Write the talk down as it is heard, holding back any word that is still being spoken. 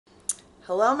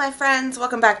Hello my friends,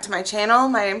 welcome back to my channel.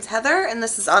 My name's Heather and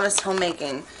this is Honest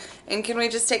Homemaking. And can we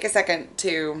just take a second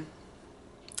to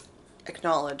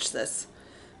acknowledge this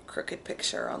crooked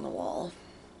picture on the wall?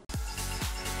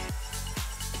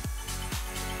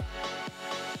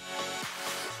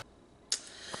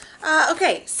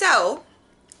 Okay, so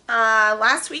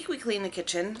last week we cleaned the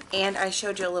kitchen and I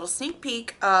showed you a little sneak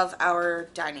peek of our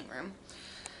dining room.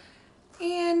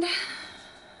 And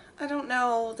I don't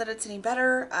know that it's any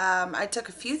better. I took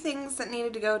a few things that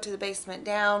needed to go to the basement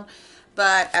down,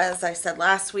 but as I said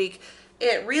last week,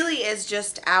 it really is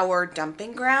just our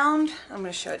dumping ground. I'm going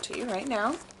to show it to you right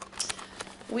now.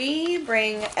 We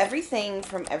bring everything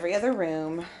from every other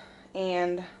room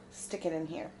and stick it in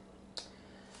here.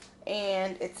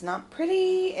 And it's not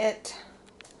pretty. It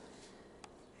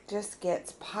just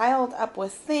gets piled up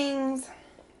with things.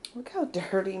 Look how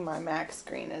dirty my Mac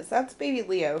screen is. That's baby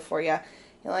Leo for you.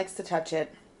 He likes to touch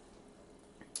it.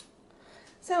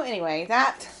 So anyway,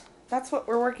 that's what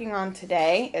we're working on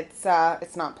today. It's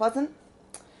not pleasant,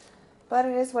 but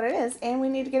it is what it is, and we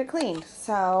need to get it cleaned.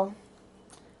 So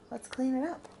let's clean it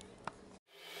up.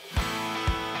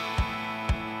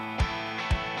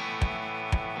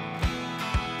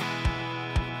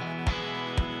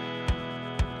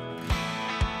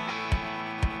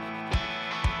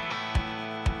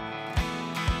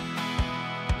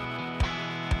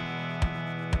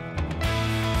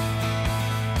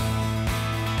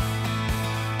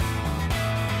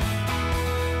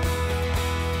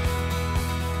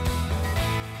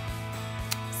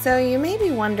 So you may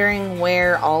be wondering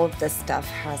where all of this stuff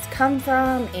has come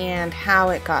from and how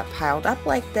it got piled up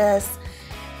like this.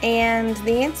 And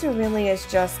the answer really is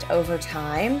just over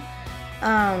time.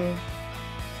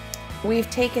 We've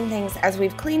taken things as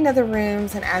we've cleaned other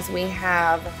rooms and as we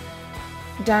have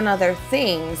done other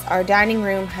things, our dining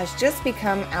room has just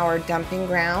become our dumping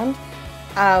ground.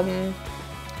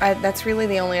 That's really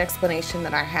the only explanation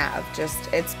that I have.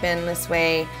 Just, it's been this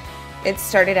way. It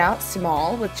started out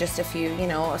small with just a few,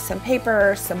 some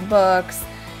paper, some books,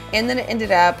 and then it ended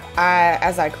up,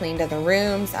 as I cleaned other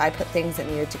rooms, I put things that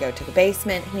needed to go to the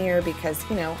basement here because,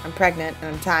 I'm pregnant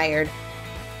and I'm tired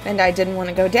and I didn't want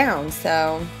to go down.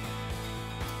 So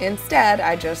instead,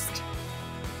 I just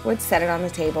would set it on the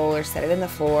table or set it in the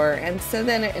floor. And so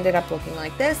then it ended up looking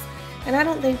like this. And I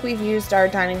don't think we've used our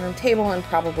dining room table in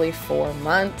probably 4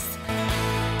 months.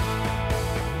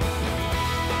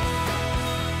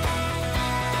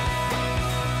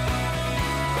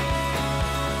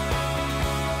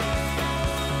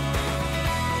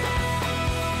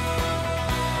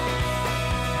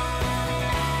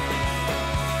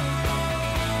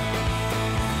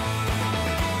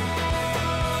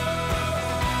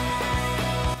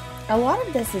 A lot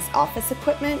of this is office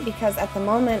equipment because at the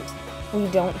moment we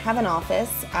don't have an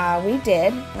office. We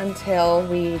did until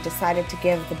we decided to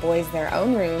give the boys their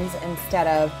own rooms instead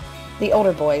of the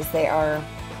older boys. They are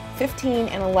 15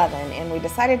 and 11 and we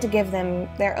decided to give them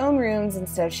their own rooms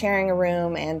instead of sharing a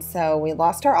room, and so we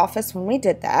lost our office when we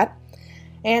did that.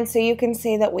 And so you can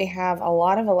see that we have a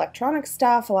lot of electronic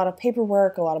stuff, a lot of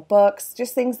paperwork, a lot of books,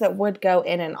 just things that would go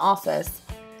in an office.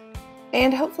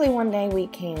 And hopefully one day we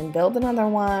can build another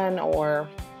one, or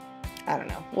I don't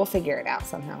know, we'll figure it out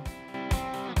somehow.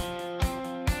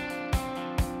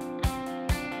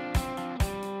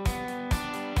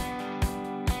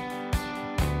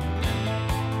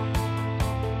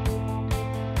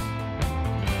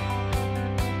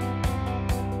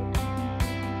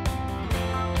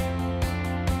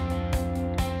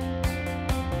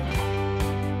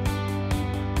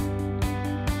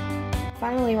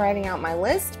 Finally writing out my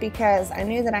list because I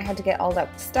knew that I had to get all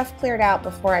that stuff cleared out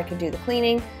before I could do the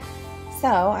cleaning. So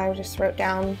I just wrote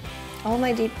down all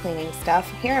my deep cleaning stuff.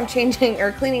 Here I'm changing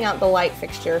or cleaning out the light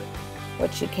fixture,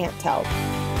 which you can't tell.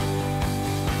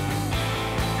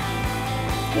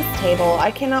 This table,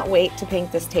 I cannot wait to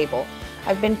paint this table.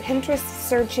 I've been Pinterest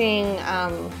searching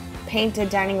painted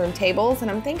dining room tables, and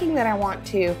I'm thinking that I want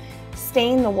to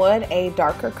stain the wood a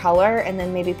darker color and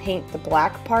then maybe paint the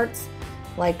black parts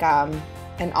like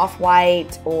an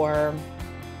off-white or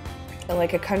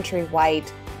like a country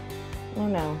white. I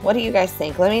don't know. What do you guys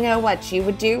think? Let me know what you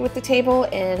would do with the table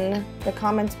in the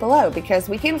comments below, because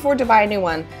we can't afford to buy a new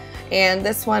one and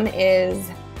this one is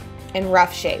in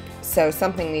rough shape, so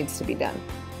something needs to be done.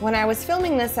 When I was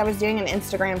filming this, I was doing an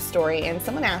Instagram story and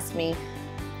someone asked me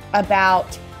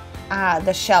about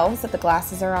the shelves that the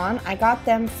glasses are on. I got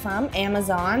them from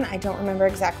Amazon. I don't remember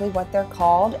exactly what they're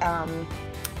called.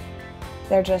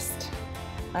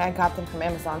 I got them from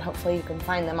Amazon. Hopefully you can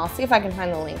find them. I'll see if I can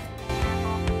find the link.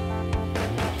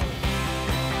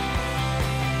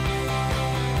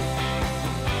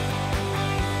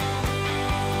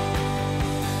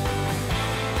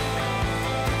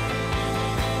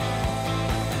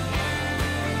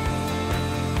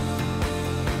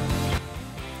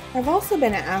 I've also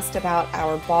been asked about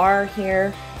our bar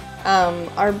here.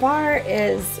 Our bar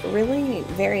is really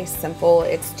very simple.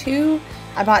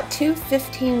 I bought two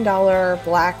 $15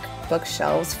 black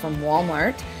bookshelves from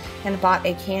Walmart and bought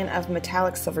a can of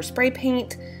metallic silver spray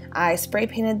paint. I spray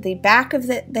painted the back of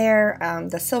it there,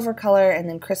 the silver color, and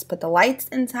then Chris put the lights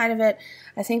inside of it.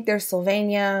 I think they're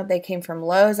Sylvania. They came from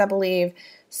Lowe's, I believe.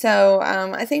 So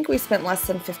I think we spent less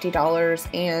than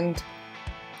 $50 and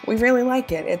we really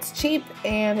like it. It's cheap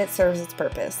and it serves its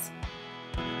purpose.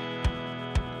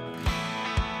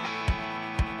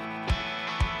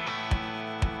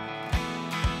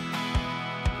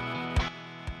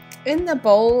 In the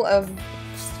bowl of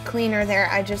cleaner there,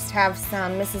 I just have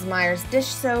some Mrs. Meyer's dish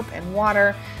soap and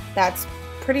water. That's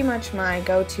pretty much my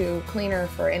go-to cleaner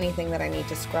for anything that I need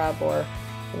to scrub or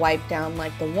wipe down,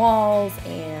 like the walls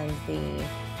and the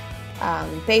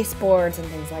baseboards and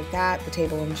things like that. The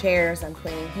table and chairs I'm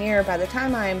cleaning here. By the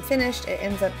time I'm finished, it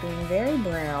ends up being very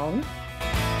brown.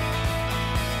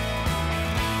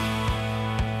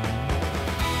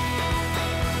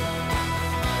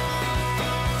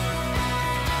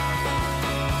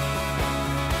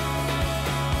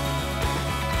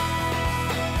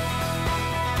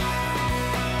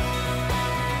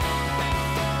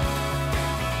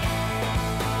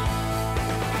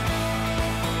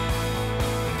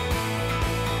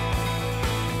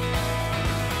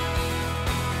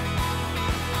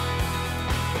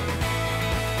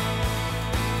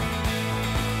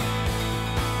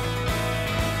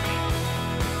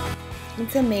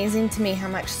 It's amazing to me how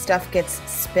much stuff gets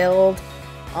spilled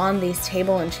on these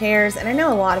table and chairs, and I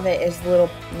know a lot of it is little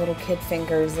kid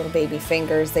fingers, little baby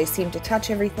fingers. They seem to touch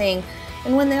everything,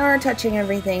 and when they are touching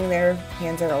everything, their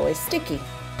hands are always sticky.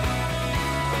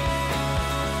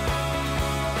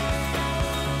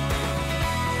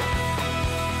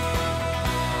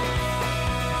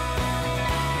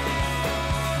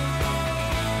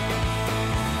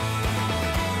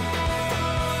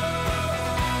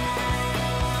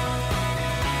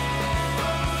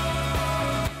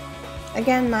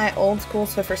 Again, my old school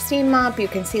Swiffer steam mop, you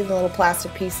can see the little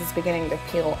plastic pieces beginning to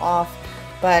peel off,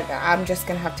 but I'm just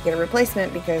going to have to get a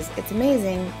replacement because it's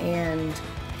amazing and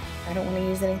I don't want to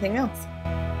use anything else.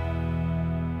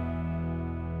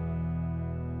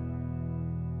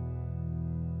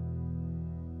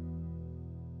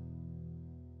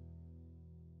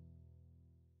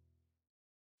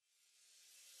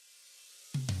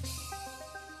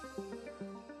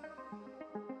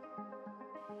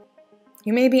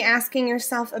 You may be asking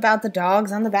yourself about the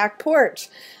dogs on the back porch.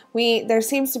 There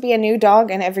seems to be a new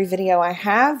dog in every video I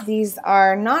have. These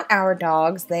are not our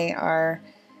dogs. They are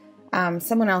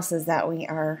someone else's that we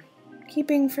are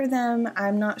keeping for them.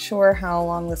 I'm not sure how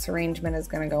long this arrangement is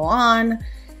going to go on.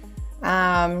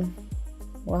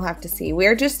 We'll have to see.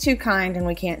 We're just too kind and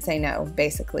we can't say no,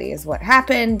 basically, is what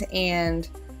happened. And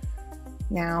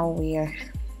now we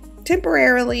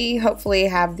temporarily, hopefully,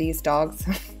 have these dogs.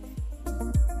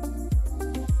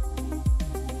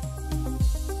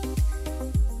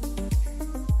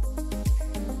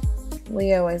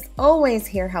 Leo is always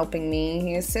here helping me.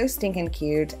 He is so stinking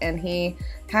cute and he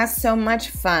has so much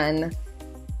fun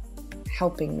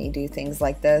helping me do things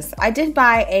like this. I did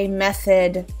buy a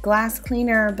Method glass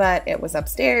cleaner, but it was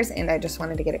upstairs and I just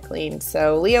wanted to get it cleaned.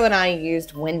 So Leo and I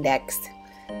used Windex.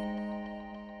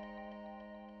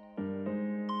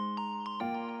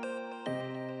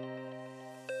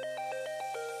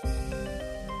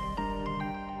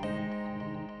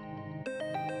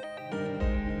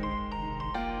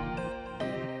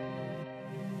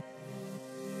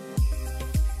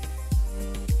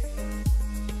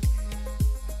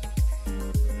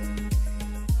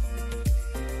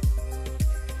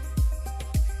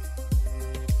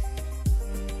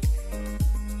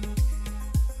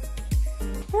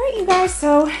 Alright you guys,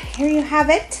 so here you have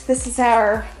it. This is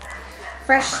our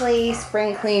freshly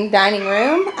spring cleaned dining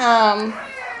room. I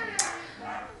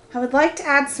would like to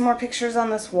add some more pictures on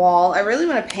this wall. I really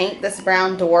want to paint this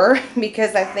brown door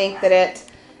because I think that it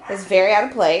is very out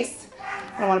of place.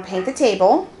 I want to paint the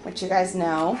table, which you guys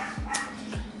know.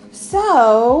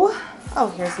 So,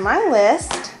 oh, here's my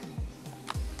list.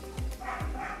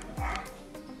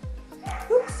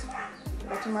 Oops, I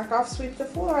have to mark off sweep the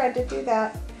floor. I did do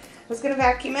that. I was going to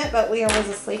vacuum it, but Leo was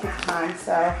asleep at the time,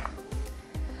 so.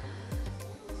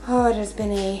 Oh, it has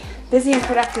been a busy and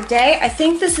productive day. I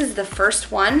think this is the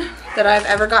first one that I've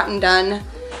ever gotten done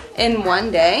in one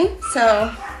day,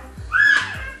 so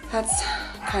that's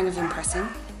kind of impressive.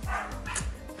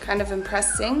 Kind of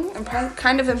impressive.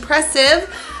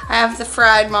 I have the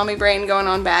fried mommy brain going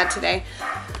on bad today.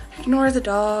 Ignore the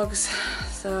dogs.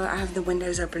 So I have the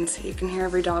windows open so you can hear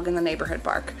every dog in the neighborhood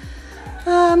bark.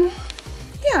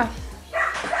 yeah,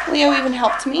 Leo even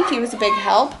helped me. He was a big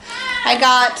help. I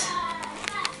got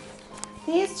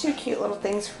these two cute little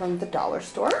things from the dollar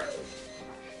store.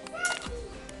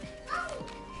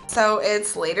 So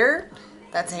it's later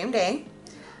that same day,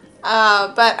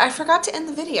 but I forgot to end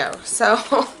the video. So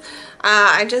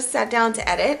I just sat down to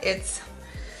edit. It's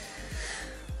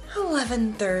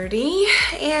 11:30,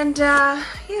 and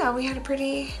yeah, we had a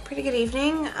pretty good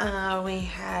evening. We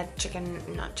had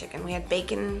we had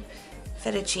bacon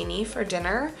fettuccine for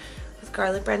dinner with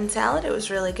garlic bread and salad. It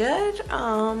was really good.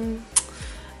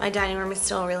 My dining room is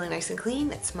still really nice and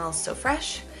clean. It smells so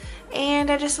fresh.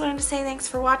 And I just wanted to say thanks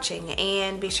for watching,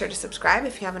 and be sure to subscribe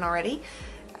if you haven't already,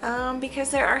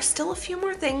 because there are still a few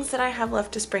more things that I have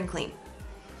left to spring clean.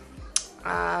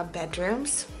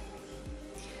 Bedrooms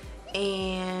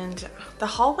and the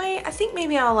hallway. I think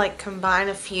maybe I'll like combine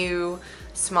a few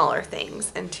smaller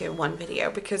things into one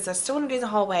video, because I still want to do the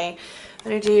hallway.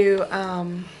 I'm going to do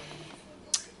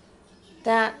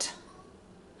that,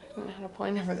 I don't know how to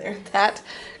point over there, that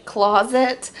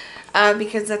closet,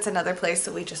 because that's another place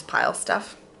that we just pile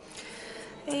stuff.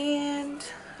 And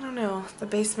I don't know, the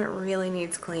basement really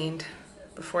needs cleaned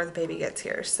before the baby gets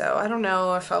here, so I don't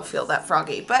know if I'll feel that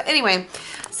froggy. But anyway,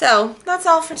 so that's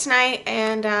all for tonight,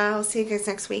 and I'll see you guys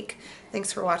next week.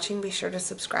 Thanks for watching. Be sure to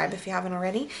subscribe if you haven't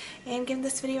already, and give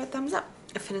this video a thumbs up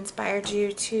if it inspired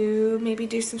you to maybe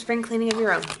do some spring cleaning of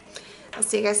your own. I'll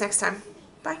see you guys next time.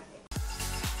 Bye.